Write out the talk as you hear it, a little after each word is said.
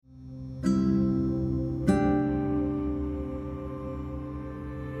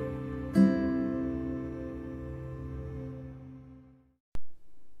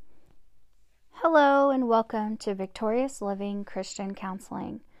Hello and welcome to Victorious Living Christian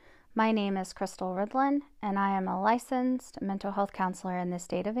Counseling. My name is Crystal Ridlin and I am a licensed mental health counselor in the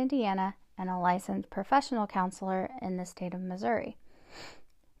state of Indiana and a licensed professional counselor in the state of Missouri.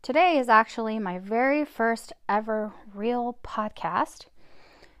 Today is actually my very first ever real podcast,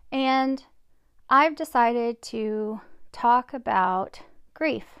 and I've decided to talk about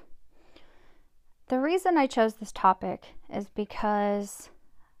grief. The reason I chose this topic is because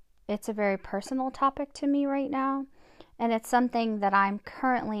it's a very personal topic to me right now, and it's something that I'm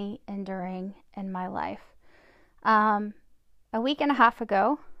currently enduring in my life. A week and a half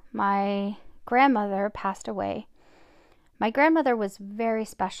ago, my grandmother passed away. My grandmother was very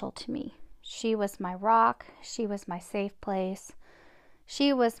special to me. She was my rock. She was my safe place.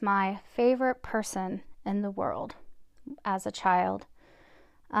 She was my favorite person in the world as a child.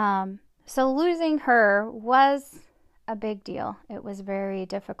 So losing her was a big deal. It was very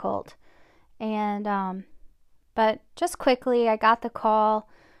difficult. And, but just quickly, I got the call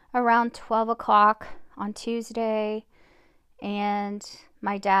around 12 o'clock on Tuesday, and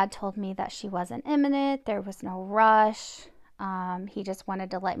my dad told me that she wasn't imminent. There was no rush. He just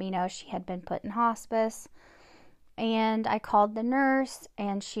wanted to let me know she had been put in hospice. And I called the nurse,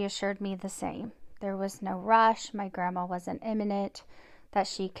 and she assured me the same. There was no rush. My grandma wasn't imminent, that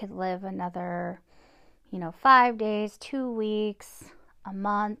she could live another 5 days, 2 weeks, a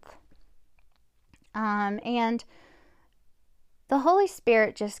month. And the Holy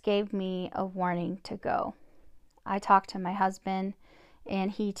Spirit just gave me a warning to go. I talked to my husband,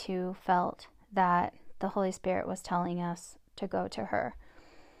 and he too felt that the Holy Spirit was telling us to go to her.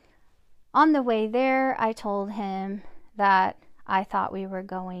 On the way there, I told him that I thought we were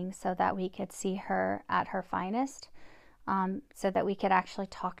going so that we could see her at her finest. So that we could actually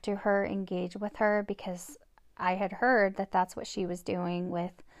talk to her, engage with her, because I had heard that that's what she was doing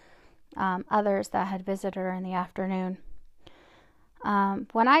with others that had visited her in the afternoon.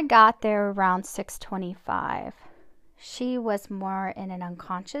 When I got there around 6:25, she was more in an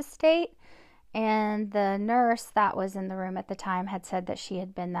unconscious state, and the nurse that was in the room at the time had said that she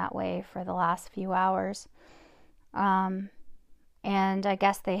had been that way for the last few hours. And I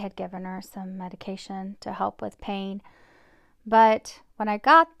guess they had given her some medication to help with pain. But when I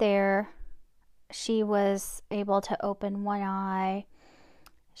got there, she was able to open one eye.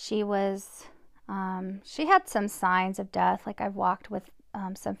 She had some signs of death. Like, I've walked with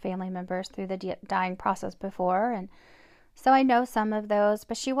some family members through the dying process before, and so I know some of those,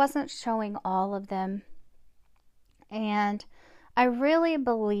 but she wasn't showing all of them. And I really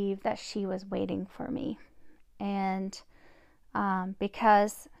believe that she was waiting for me. And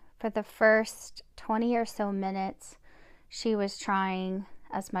because for the first 20 or so minutes, she was trying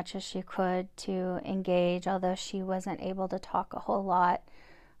as much as she could to engage, although she wasn't able to talk a whole lot.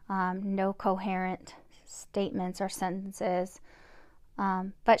 No coherent statements or sentences.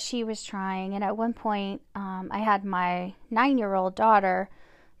 But she was trying. And at one point, I had my 9-year-old daughter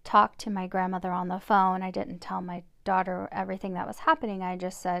talk to my grandmother on the phone. I didn't tell my daughter everything that was happening. I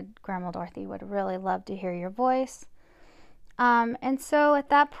just said, Grandma Dorothy would really love to hear your voice. And so at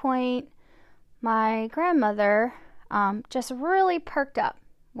that point, my grandmother just really perked up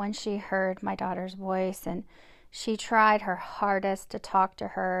when she heard my daughter's voice, and she tried her hardest to talk to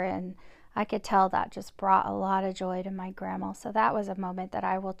her, and I could tell that just brought a lot of joy to my grandma. So that was a moment that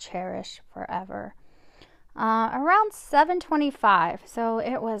I will cherish forever. Around 7:25, so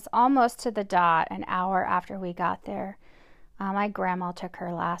it was almost to the dot, an hour after we got there, my grandma took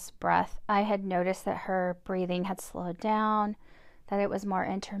her last breath. I had noticed that her breathing had slowed down, that it was more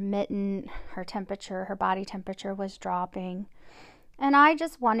intermittent, her body temperature was dropping. And I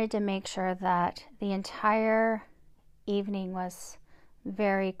just wanted to make sure that the entire evening was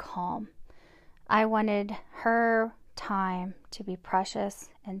very calm. I wanted her time to be precious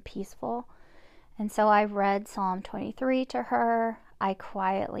and peaceful. And so I read Psalm 23 to her. I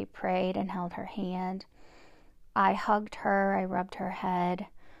quietly prayed and held her hand. I hugged her. I rubbed her head.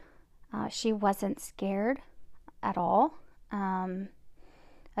 She wasn't scared at all.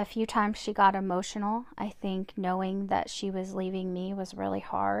 A few times she got emotional. I think knowing that she was leaving me was really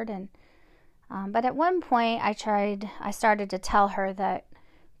hard. And but at one point I started to tell her that,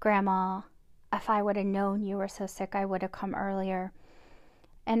 Grandma, if I would have known you were so sick, I would have come earlier.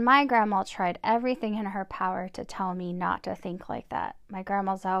 And my grandma tried everything in her power to tell me not to think like that. My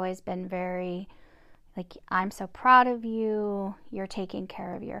grandma's always been very, I'm so proud of you. You're taking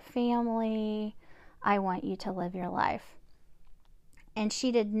care of your family. I want you to live your life. And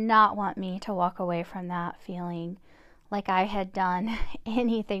she did not want me to walk away from that feeling like I had done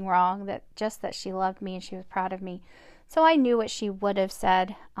anything wrong, that she loved me and she was proud of me. So I knew what she would have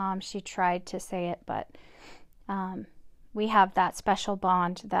said. She tried to say it, but we have that special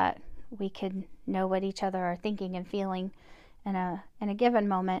bond that we could know what each other are thinking and feeling in a given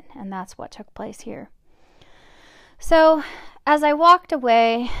moment, and that's what took place here. So as I walked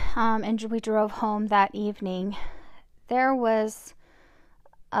away and we drove home that evening, there was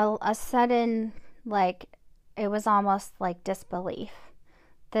a sudden, like, it was almost like disbelief.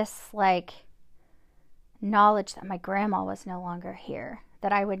 This, like, knowledge that my grandma was no longer here,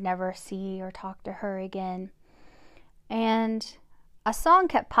 that I would never see or talk to her again. And a song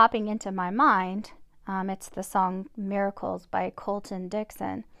kept popping into my mind. It's the song Miracles by Colton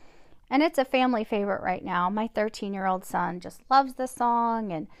Dixon. And it's a family favorite right now. My 13-year-old son just loves the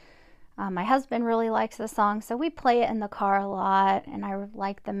song, and my husband really likes the song, so we play it in the car a lot, and I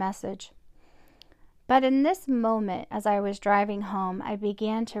like the message. But in this moment, as I was driving home, I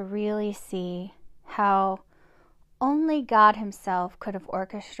began to really see how only God himself could have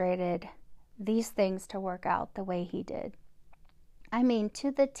orchestrated these things to work out the way he did. I mean, to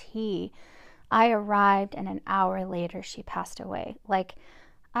the T, I arrived, and an hour later she passed away. Like,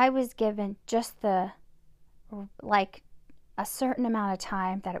 I was given just a certain amount of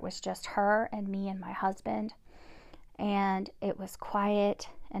time that it was just her and me and my husband, and it was quiet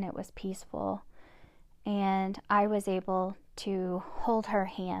and it was peaceful, and I was able to hold her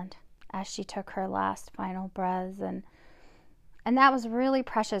hand as she took her last final breaths, and that was really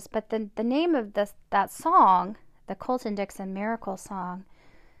precious. But the name of that song, the Colton Dixon Miracle song,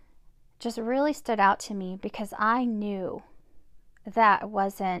 just really stood out to me, because I knew that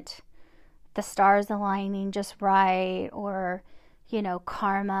wasn't the stars aligning just right, or,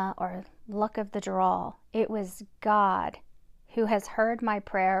 karma or luck of the draw. It was God who has heard my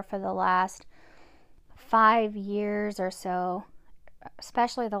prayer for the last 5 years or so,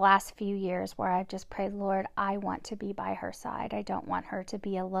 especially the last few years, where I've just prayed, Lord, I want to be by her side. I don't want her to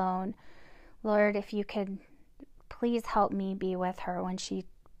be alone. Lord, if you could please help me be with her when she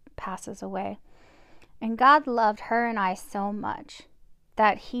passes away. And God loved her and I so much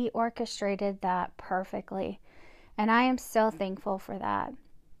that he orchestrated that perfectly. And I am so thankful for that.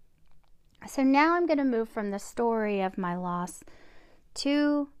 So now I'm going to move from the story of my loss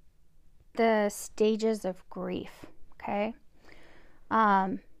to the stages of grief, okay?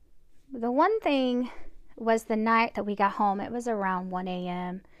 The one thing was the night that we got home. It was around 1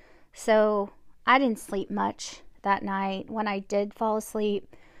 a.m. So I didn't sleep much that night. When I did fall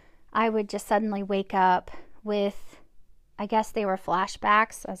asleep, I would just suddenly wake up with, I guess they were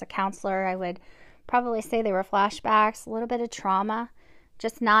flashbacks. As a counselor, I would probably say they were flashbacks, a little bit of trauma,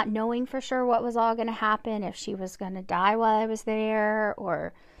 just not knowing for sure what was all going to happen, if she was going to die while I was there,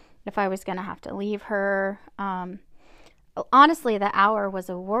 or if I was going to have to leave her. Honestly, the hour was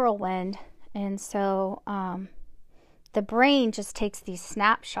a whirlwind, and so the brain just takes these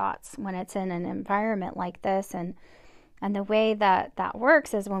snapshots when it's in an environment like this, and the way that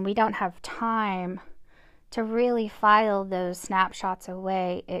works is when we don't have time to really file those snapshots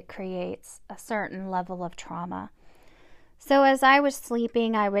away, it creates a certain level of trauma. So as I was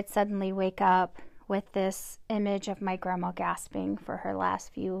sleeping, I would suddenly wake up with this image of my grandma gasping for her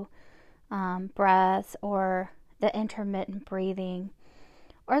last few breaths, or the intermittent breathing,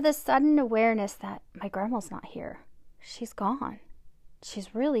 or the sudden awareness that my grandma's not here. She's gone.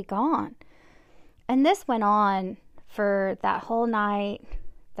 She's really gone. And this went on for that whole night,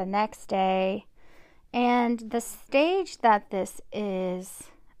 the next day. And the stage that this is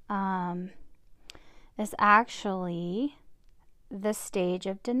actually the stage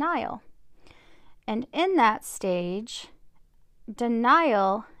of denial. And in that stage,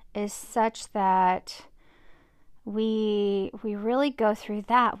 denial is such that we really go through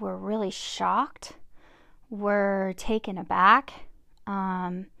that. We're really shocked. We're taken aback.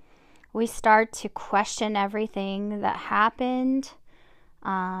 We start to question everything that happened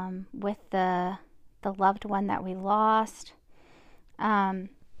with the loved one that we lost.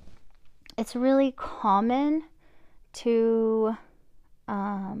 It's really common to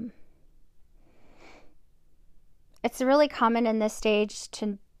in this stage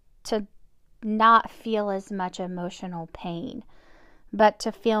to not feel as much emotional pain, but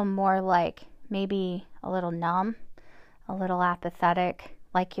to feel more like maybe a little numb, a little apathetic,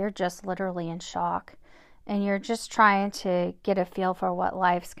 like you're just literally in shock, and you're just trying to get a feel for what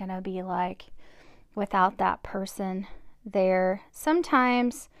life's going to be like without that person there.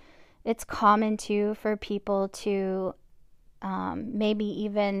 Sometimes it's common too for people to maybe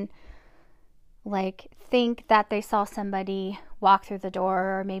even like think that they saw somebody walk through the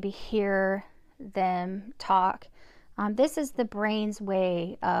door, or maybe hear them talk. This is the brain's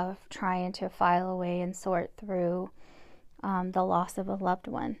way of trying to file away and sort through the loss of a loved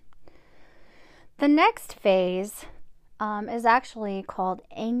one. The next phase is actually called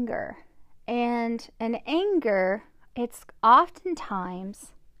anger. And in anger, it's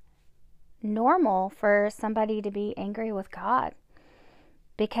oftentimes normal for somebody to be angry with God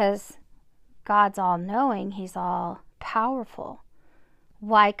because God's all-knowing, He's all-powerful.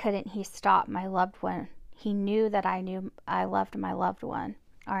 Why couldn't He stop my loved one? He knew that I loved my loved one,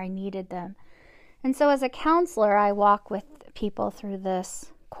 or I needed them. And so as a counselor, I walk with people through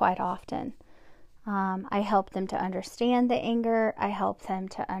this quite often. I help them to understand the anger. I help them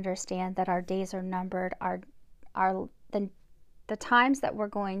to understand that our days are numbered. The times that we're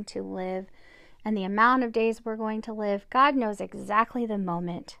going to live and the amount of days we're going to live, God knows exactly the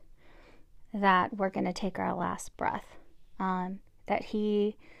moment that we're going to take our last breath. That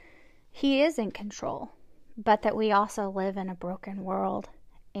He is in control, but that we also live in a broken world,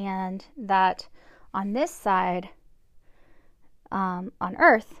 and that on this side, on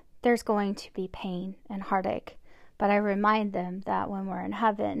earth, there's going to be pain and heartache. But I remind them that when we're in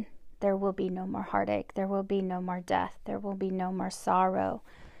heaven, there will be no more heartache. There will be no more death. There will be no more sorrow.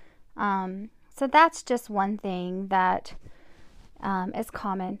 So that's just one thing that is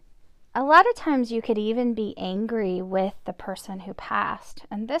common. A lot of times you could even be angry with the person who passed.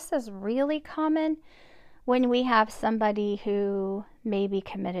 And this is really common when we have somebody who maybe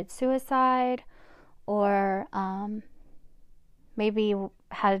committed suicide or maybe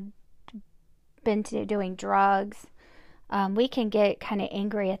had been doing drugs. We can get kind of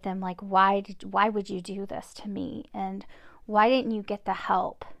angry at them, like, why would you do this to me? And why didn't you get the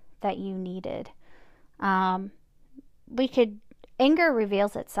help that you needed? Anger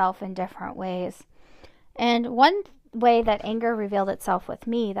reveals itself in different ways. And one way that anger revealed itself with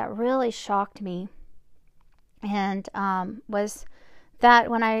me that really shocked me and was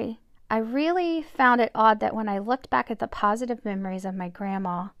that when I really found it odd that when I looked back at the positive memories of my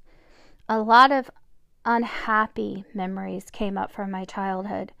grandma, a lot of unhappy memories came up from my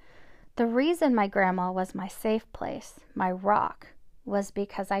childhood. The reason my grandma was my safe place, my rock, was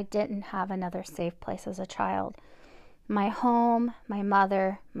because I didn't have another safe place as a child. My home, my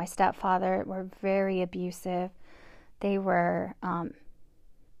mother, my stepfather were very abusive. They were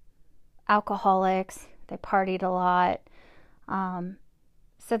alcoholics. They partied a lot.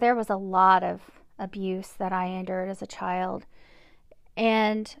 So there was a lot of abuse that I endured as a child.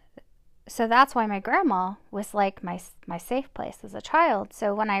 And so that's why my grandma was like my safe place as a child.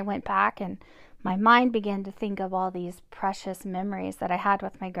 So when I went back and my mind began to think of all these precious memories that I had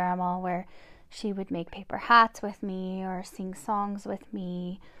with my grandma, where she would make paper hats with me or sing songs with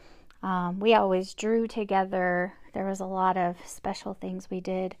me. We always drew together. There was a lot of special things we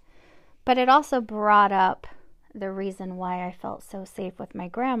did. But it also brought up the reason why I felt so safe with my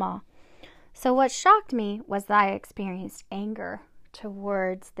grandma. So what shocked me was that I experienced anger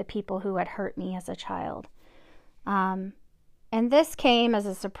towards the people who had hurt me as a child. And this came as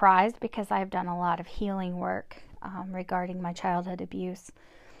a surprise because I've done a lot of healing work regarding my childhood abuse.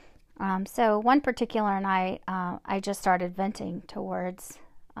 So one particular night, I just started venting towards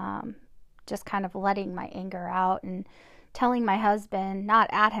just kind of letting my anger out and telling my husband, not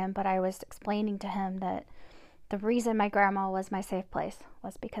at him, but I was explaining to him that the reason my grandma was my safe place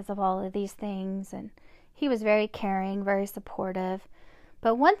was because of all of these things. And he was very caring, very supportive.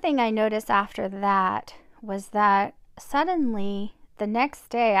 But one thing I noticed after that was that suddenly, the next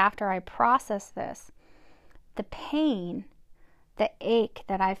day after I processed this, the pain, the ache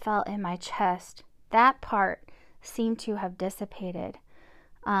that I felt in my chest, that part seemed to have dissipated.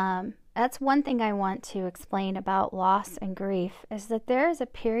 That's one thing I want to explain about loss and grief, is that there is a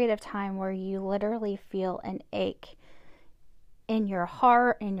period of time where you literally feel an ache in your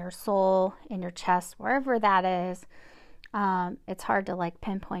heart, in your soul, in your chest, wherever that is. It's hard to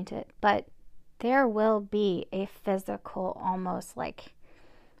pinpoint it, but there will be a physical, almost like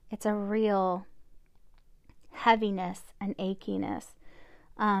it's a real heaviness and achiness.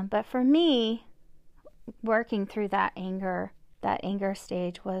 But for me, working through that anger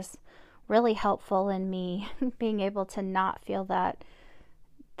stage was really helpful in me being able to not feel that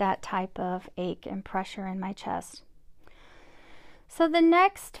type of ache and pressure in my chest. So the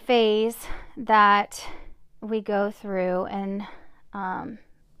next phase that we go through and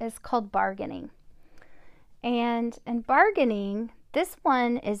is called bargaining. And in bargaining, this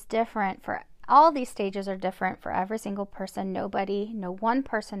one is different for all these stages are different for every single person. No one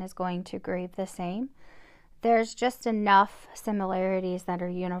person is going to grieve the same. There's just enough similarities that are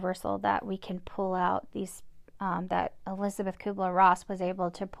universal that we can pull out these, that Elisabeth Kubler-Ross was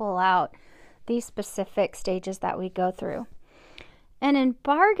able to pull out these specific stages that we go through. And in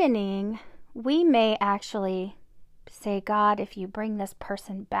bargaining, we may actually say, God, if you bring this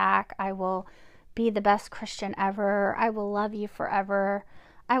person back, I will be the best Christian ever. I will love you forever.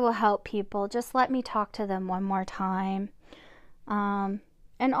 I will help people. Just let me talk to them one more time.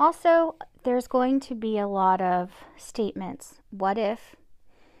 And also, there's going to be a lot of statements. What if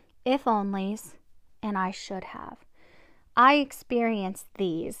onlys, and I should have. I experienced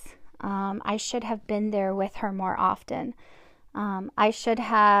these. I should have been there with her more often. I should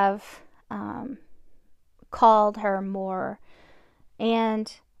have called her more.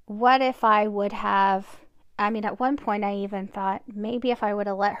 And what if I would have, at one point I even thought maybe if I would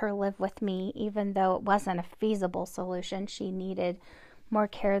have let her live with me, even though it wasn't a feasible solution, she needed more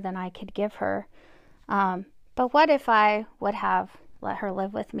care than I could give her. But what if I would have let her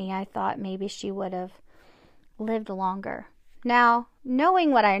live with me? I thought maybe she would have lived longer. Now,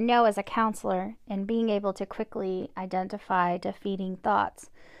 knowing what I know as a counselor and being able to quickly identify defeating thoughts,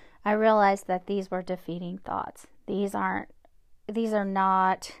 I realized that these were defeating thoughts. These are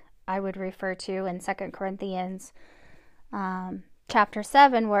not, I would refer to in 2 Corinthians chapter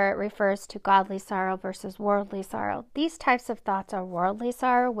 7, where it refers to godly sorrow versus worldly sorrow. These types of thoughts are worldly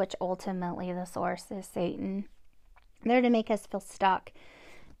sorrow, which ultimately the source is Satan. They're to make us feel stuck.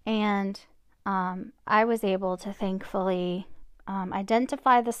 And I was able to thankfully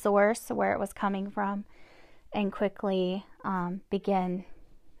identify the source, where it was coming from, and quickly begin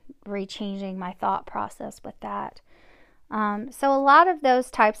rechanging my thought process with that. So a lot of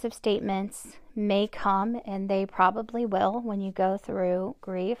those types of statements may come, and they probably will when you go through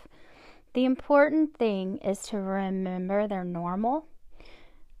grief. The important thing is to remember they're normal,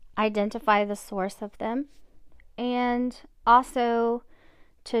 identify the source of them, and also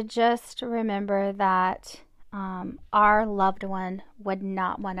to just remember that our loved one would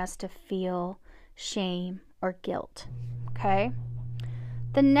not want us to feel shame or guilt. Okay?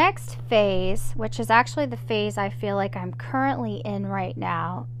 The next phase, which is actually the phase I feel like I'm currently in right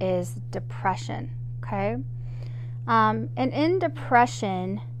now, is depression. Okay? And in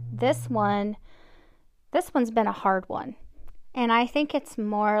depression, this one's been a hard one. And I think it's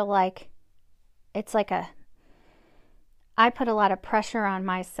more like, I put a lot of pressure on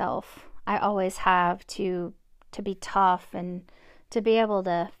myself. I always have to be tough and to be able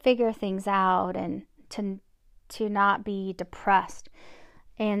to figure things out and to not be depressed.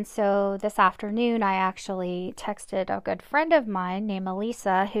 And so this afternoon, I actually texted a good friend of mine named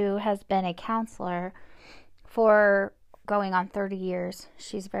Elisa, who has been a counselor for going on 30 years.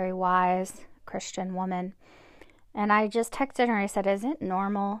 She's a very wise Christian woman. And I just texted her and I said, is it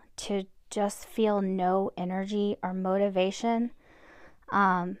normal to just feel no energy or motivation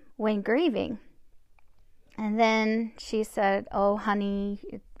when grieving? And then she said, oh, honey,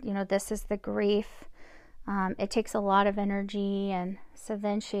 this is the grief. It takes a lot of energy. And so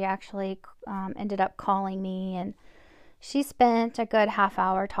then she actually ended up calling me, and she spent a good half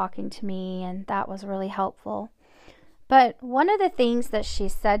hour talking to me, and that was really helpful. But one of the things that she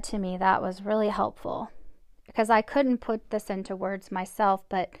said to me that was really helpful, because I couldn't put this into words myself,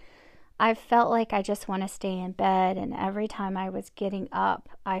 but I felt like I just want to stay in bed, and every time I was getting up,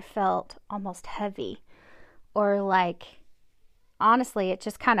 I felt almost heavy, or like, honestly, it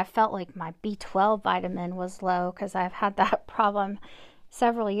just kind of felt like my B12 vitamin was low, because I've had that problem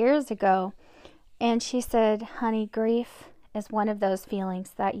several years ago. And she said, honey, grief is one of those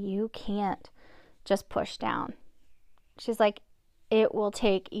feelings that you can't just push down. She's like, it will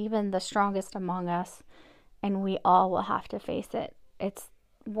take even the strongest among us, and we all will have to face it. It's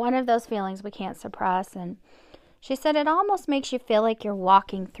one of those feelings we can't suppress. And she said it almost makes you feel like you're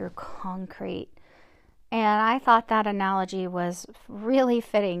walking through concrete. And I thought that analogy was really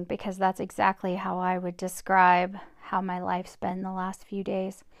fitting, because that's exactly how I would describe how my life's been the last few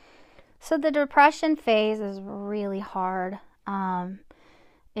days. So the depression phase is really hard. You're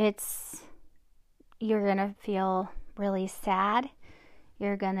going to feel really sad.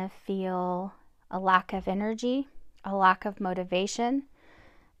 You're going to feel a lack of energy, a lack of motivation.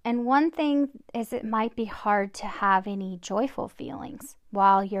 And one thing is, it might be hard to have any joyful feelings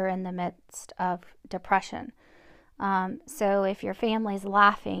while you're in the midst of depression. So if your family's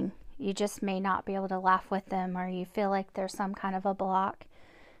laughing, you just may not be able to laugh with them, or you feel like there's some kind of a block.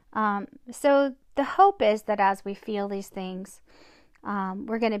 So the hope is that as we feel these things,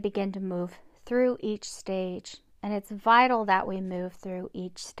 we're going to begin to move through each stage. And it's vital that we move through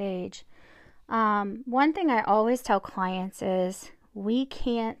each stage. One thing I always tell clients is, we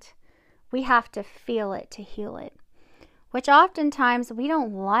have to feel it to heal it, which oftentimes we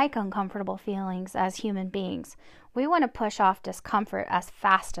don't like uncomfortable feelings as human beings. We want to push off discomfort as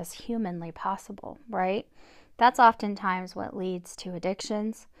fast as humanly possible, right? That's oftentimes what leads to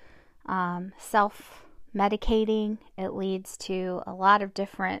addictions, medicating. It leads to a lot of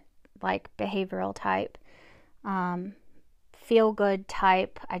different like behavioral type, feel good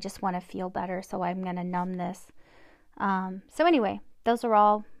type. I just want to feel better, so I'm going to numb this. So anyway, those are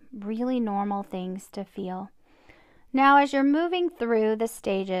all really normal things to feel. Now, as you're moving through the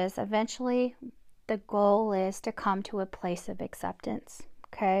stages, eventually the goal is to come to a place of acceptance,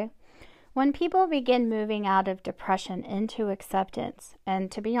 okay? When people begin moving out of depression into acceptance,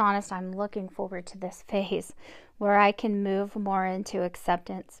 and to be honest, I'm looking forward to this phase where I can move more into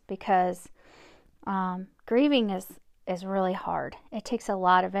acceptance, because grieving is really hard. It takes a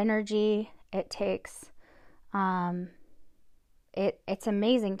lot of energy. It takes, it's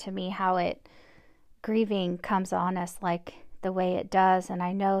amazing to me how grieving comes on us like the way it does. And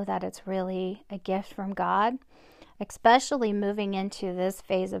I know that it's really a gift from God, especially moving into this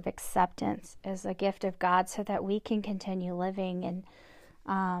phase of acceptance is a gift of God, so that we can continue living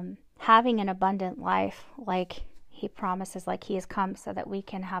and having an abundant life like He promises, like He has come so that we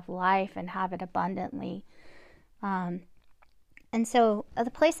can have life and have it abundantly. And so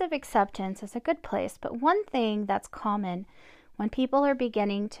the place of acceptance is a good place. But one thing that's common when people are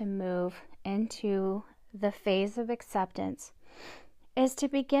beginning to move into the phase of acceptance is to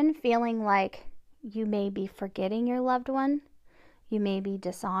begin feeling like you may be forgetting your loved one, you may be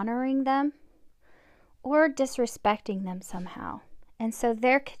dishonoring them, or disrespecting them somehow. And so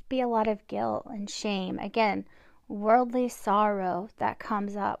there could be a lot of guilt and shame. Again, worldly sorrow that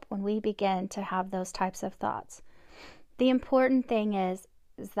comes up when we begin to have those types of thoughts. The important thing is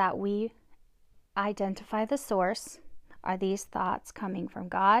that we identify the source. Are these thoughts coming from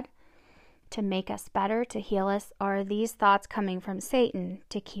God to make us better, to heal us? Or are these thoughts coming from Satan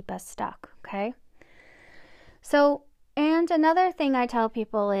to keep us stuck? Okay? So, and another thing I tell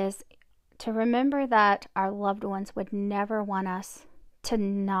people is to remember that our loved ones would never want us to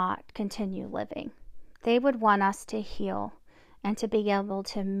not continue living. They would want us to heal and to be able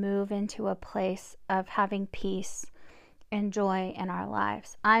to move into a place of having peace and joy in our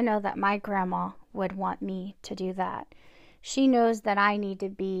lives. I know that my grandma would want me to do that. She knows that I need to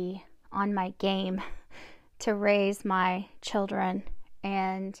be on my game to raise my children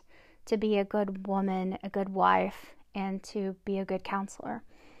and to be a good woman, a good wife, and to be a good counselor.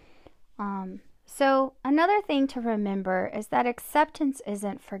 So another thing to remember is that acceptance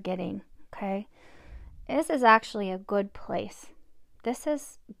isn't forgetting, okay? This is actually a good place. This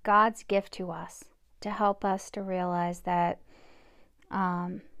is God's gift to us to help us to realize that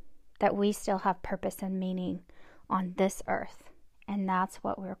that we still have purpose and meaning on this earth. And that's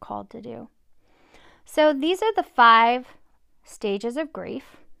what we're called to do. So these are the 5 stages of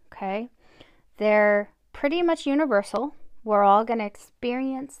grief, okay? They're pretty much universal. We're all going to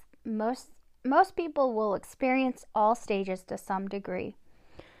experience, most people will experience all stages to some degree.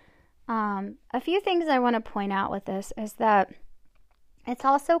 A few things I want to point out with this is that it's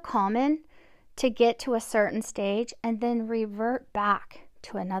also common to get to a certain stage and then revert back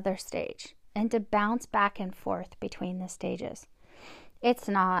to another stage and to bounce back and forth between the stages. It's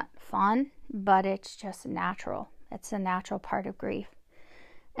not fun, but it's just natural. It's a natural part of grief.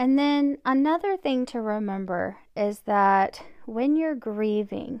 And then another thing to remember is that when you're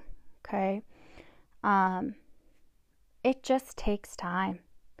grieving, okay, it just takes time.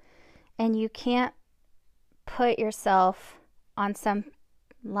 And you can't put yourself on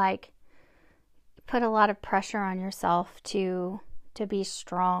put a lot of pressure on yourself to be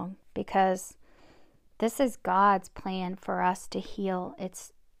strong, because this is God's plan for us to heal.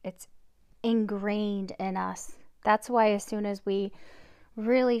 It's ingrained in us. That's why as soon as we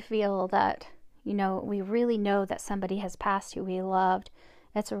really feel that, we really know that somebody has passed who we loved,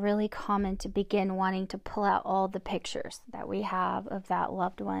 it's really common to begin wanting to pull out all the pictures that we have of that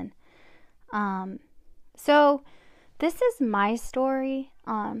loved one. So this is my story,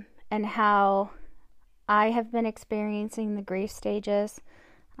 and how I have been experiencing the grief stages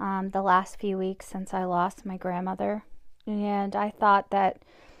the last few weeks since I lost my grandmother. And I thought that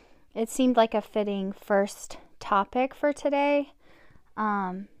it seemed like a fitting first topic for today,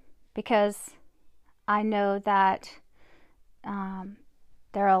 because I know that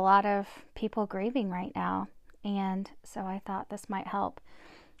there are a lot of people grieving right now, and so I thought this might help.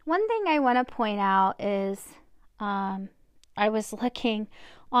 One thing I want to point out is I was looking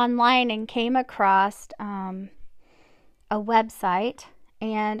online and came across a website,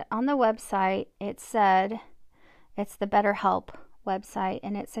 and on the website it said, it's the BetterHelp website,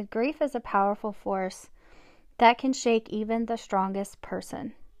 and it said, grief is a powerful force that can shake even the strongest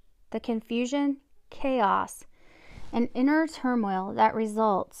person. The confusion, chaos, and inner turmoil that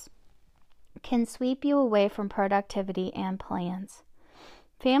results can sweep you away from productivity and plans.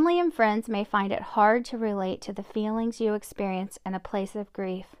 Family and friends may find it hard to relate to the feelings you experience in a place of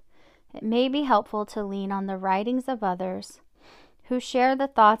grief. It may be helpful to lean on the writings of others who share the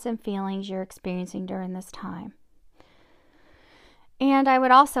thoughts and feelings you're experiencing during this time. And I would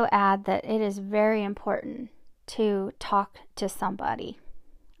also add that it is very important to talk to somebody.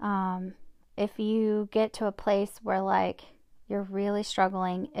 If you get to a place where like you're really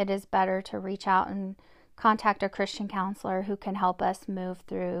struggling, it is better to reach out and contact a Christian counselor who can help us move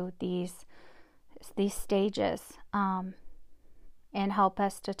through these stages, and help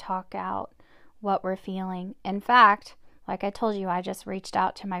us to talk out what we're feeling. In fact, like I told you, I just reached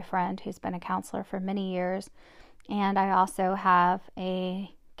out to my friend who's been a counselor for many years, and I also have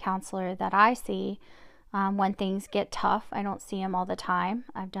a counselor that I see when things get tough. I don't see him all the time.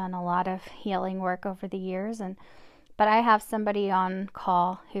 I've done a lot of healing work over the years, but I have somebody on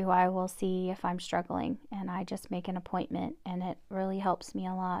call who I will see if I'm struggling, and I just make an appointment, and it really helps me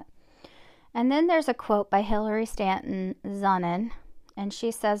a lot. And then there's a quote by Hillary Stanton Zunnon, and she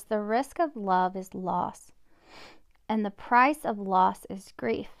says, "The risk of love is loss, and the price of loss is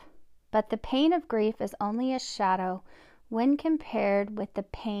grief. But the pain of grief is only a shadow when compared with the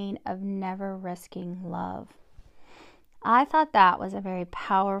pain of never risking love." I thought that was a very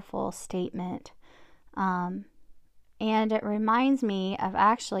powerful statement. And it reminds me of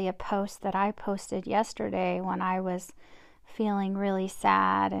actually a post that I posted yesterday when I was feeling really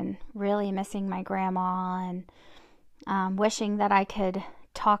sad and really missing my grandma and wishing that I could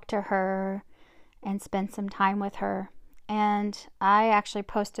talk to her and spend some time with her. And I actually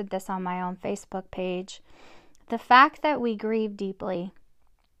posted this on my own Facebook page. The fact that we grieve deeply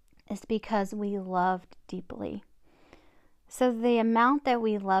is because we loved deeply. So the amount that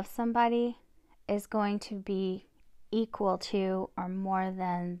we love somebody is going to be equal to or more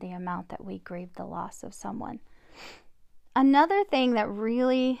than the amount that we grieve the loss of someone. Another thing that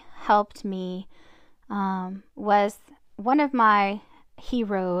really helped me was one of my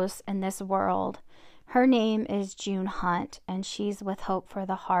heroes in this world. Her name is June Hunt, and she's with Hope for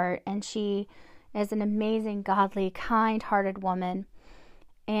the Heart, and she is an amazing, godly, kind-hearted woman.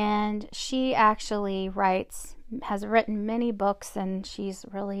 And she actually has written many books, and she's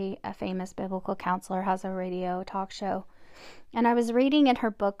really a famous biblical counselor, has a radio talk show. And I was reading in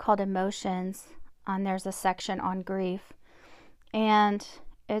her book called Emotions, and there's a section on grief. And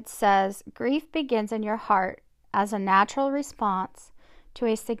it says, "Grief begins in your heart as a natural response to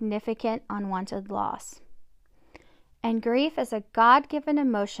a significant unwanted loss. And grief is a God-given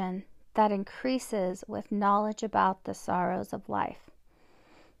emotion that increases with knowledge about the sorrows of life.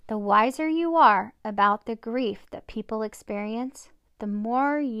 The wiser you are about the grief that people experience, the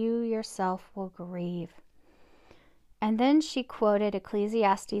more you yourself will grieve." And then she quoted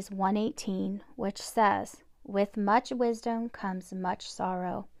Ecclesiastes 1:18, which says, "With much wisdom comes much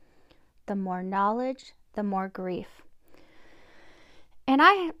sorrow. The more knowledge, the more grief." And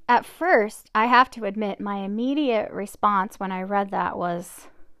at first, I have to admit, my immediate response when I read that was,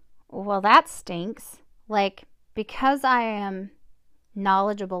 well, that stinks. Like, because I am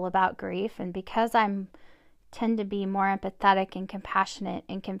knowledgeable about grief, and because I tend to be more empathetic and compassionate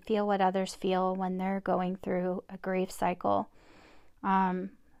and can feel what others feel when they're going through a grief cycle,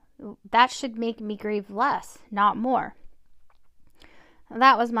 that should make me grieve less, not more.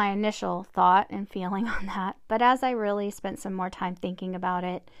 That was my initial thought and feeling on that. But as I really spent some more time thinking about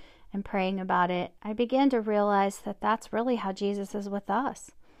it and praying about it, I began to realize that that's really how Jesus is with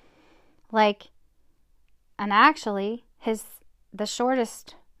us. And actually, the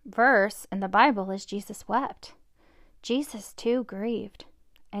shortest verse in the Bible is Jesus wept. Jesus too grieved,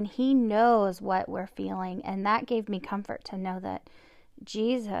 and he knows what we're feeling, and that gave me comfort to know that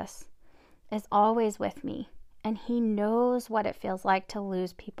Jesus is always with me, and he knows what it feels like to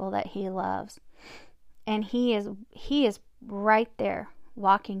lose people that he loves, and he is right there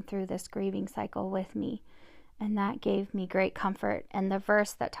walking through this grieving cycle with me, and that gave me great comfort. And the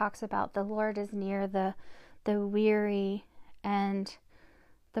verse that talks about the Lord is near the weary and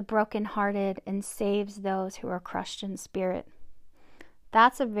the brokenhearted and saves those who are crushed in spirit.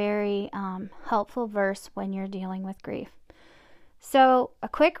 That's a very helpful verse when you're dealing with grief. So a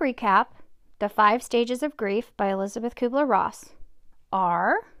quick recap: The 5 Stages of Grief by Elizabeth Kubler-Ross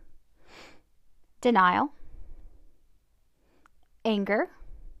are denial, anger,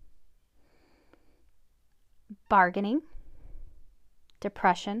 bargaining,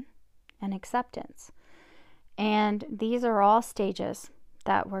 depression, and acceptance. And these are all stages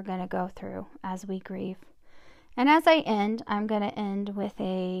that we're going to go through as we grieve. And as I end, I'm going to end with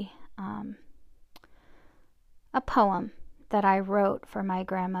a poem that I wrote for my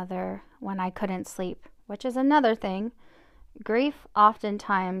grandmother when I couldn't sleep, which is another thing Grief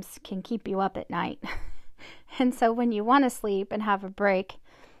oftentimes can keep you up at night. And so when you want to sleep and have a break,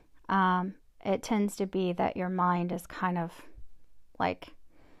 it tends to be that your mind is kind of like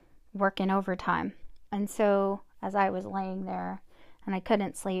working overtime. And so as I was laying there and I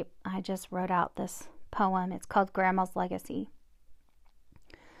couldn't sleep, I just wrote out this poem. It's called Grandma's Legacy.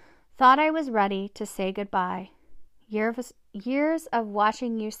 Thought I was ready to say goodbye. Years of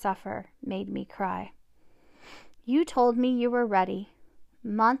watching you suffer made me cry. You told me you were ready.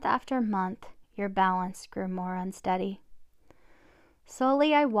 Month after month, your balance grew more unsteady.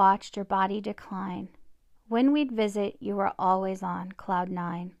 Slowly I watched your body decline. When we'd visit, you were always on cloud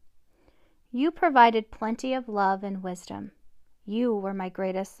 9. You provided plenty of love and wisdom. You were my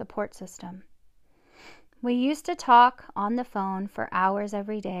greatest support system. We used to talk on the phone for hours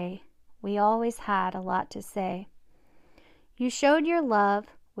every day. We always had a lot to say. You showed your love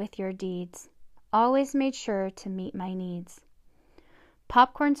with your deeds. Always made sure to meet my needs.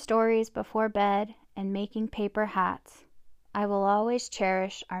 Popcorn stories before bed and making paper hats. I will always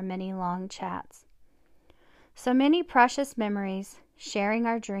cherish our many long chats. So many precious memories, sharing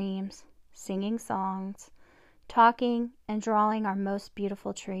our dreams, singing songs, talking and drawing our most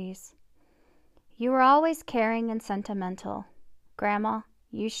beautiful trees. You were always caring and sentimental. Grandma,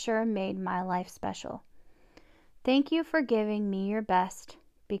 you sure made my life special. Thank you for giving me your best.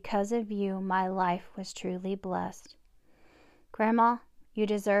 Because of you, my life was truly blessed. Grandma, you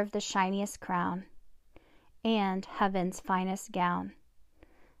deserve the shiniest crown and heaven's finest gown.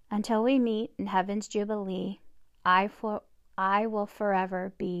 Until we meet in heaven's jubilee, I will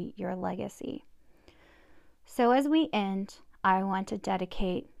forever be your legacy. So as we end, I want to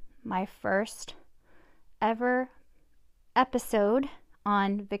dedicate my first ever episode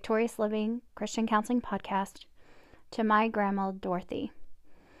on Victorious Living Christian Counseling Podcast to my grandma, Dorothy.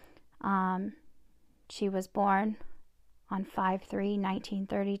 She was born on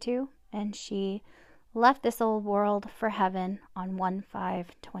 5/3/1932, and she left this old world for heaven on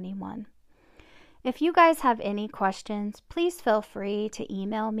 1/5/21. If you guys have any questions, please feel free to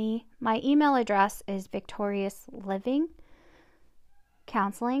email me. My email address is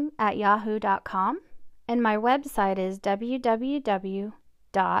victoriouslivingcounseling@yahoo.com, and my website is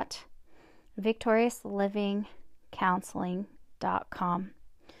www.victoriouslivingcounseling.com.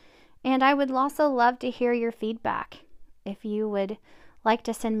 And I would also love to hear your feedback. If you would like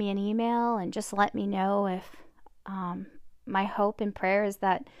to send me an email and just let me know if my hope and prayer is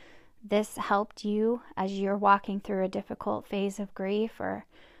that this helped you as you're walking through a difficult phase of grief or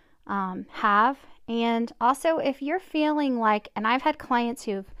have. And also if you're feeling like, and I've had clients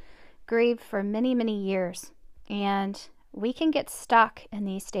who've grieved for many, many years, and we can get stuck in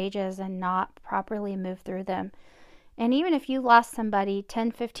these stages and not properly move through them. And even if you lost somebody 10,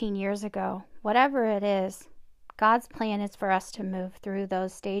 15 years ago, whatever it is, God's plan is for us to move through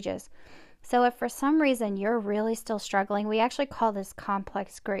those stages. So if for some reason you're really still struggling, we actually call this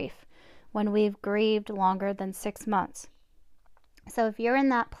complex grief when we've grieved longer than 6 months. So if you're in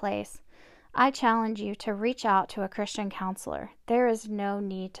that place, I challenge you to reach out to a Christian counselor. There is no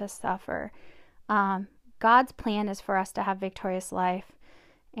need to suffer. God's plan is for us to have victorious life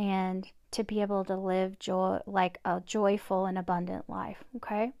and to be able to live like a joyful and abundant life,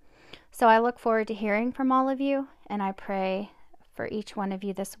 okay? So I look forward to hearing from all of you, and I pray for each one of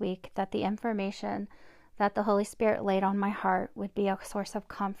you this week that the information that the Holy Spirit laid on my heart would be a source of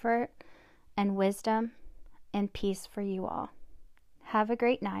comfort and wisdom and peace for you all. Have a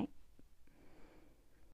great night.